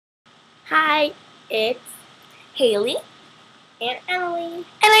Hi, it's Haley, Aunt Emily. and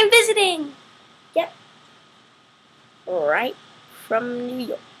I'm visiting. Yep. Right from New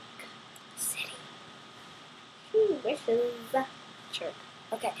York City. She wishes. Sure.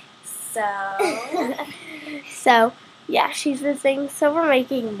 Okay, so yeah, she's visiting, so we're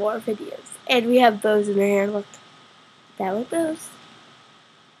making more videos. And we have bows in her hair. Look. That with bows.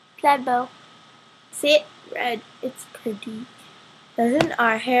 Plaid bow. See it? Red. It's pretty. Doesn't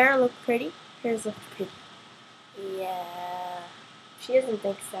our hair look pretty? Hers looks pretty. Yeah. She doesn't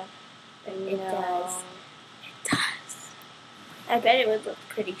think so. But it does. It does. I bet it would look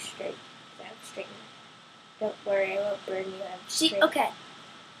pretty straight. I have straight hair. Don't worry, I won't burn you. I have straight. Okay.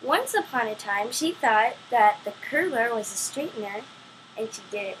 Once upon a time, she thought that the curler was a straightener, and she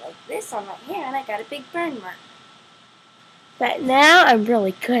did it like this on my hair, and I got a big burn mark. But now I'm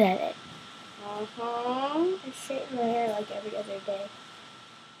really good at it. Mm-hmm. I straighten my hair like every other day.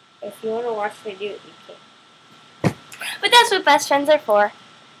 If you want to watch me do it, you can. But that's what best friends are for.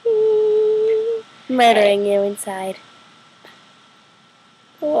 Murdering you inside.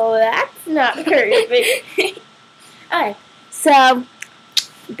 Well, that's not perfect. Alright, so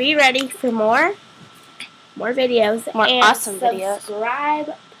be ready for more videos. More and awesome videos.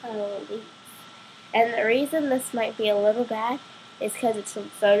 Subscribe, please. And the reason this might be a little bad is because it's from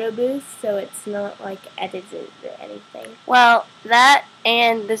Photo Booth, so it's not like edited or anything. Well, that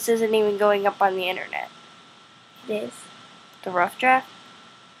and this isn't even going up on the internet. It is. The rough draft?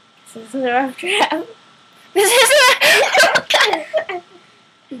 This is the rough draft. This isn't.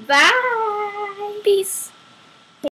 Bye. Peace.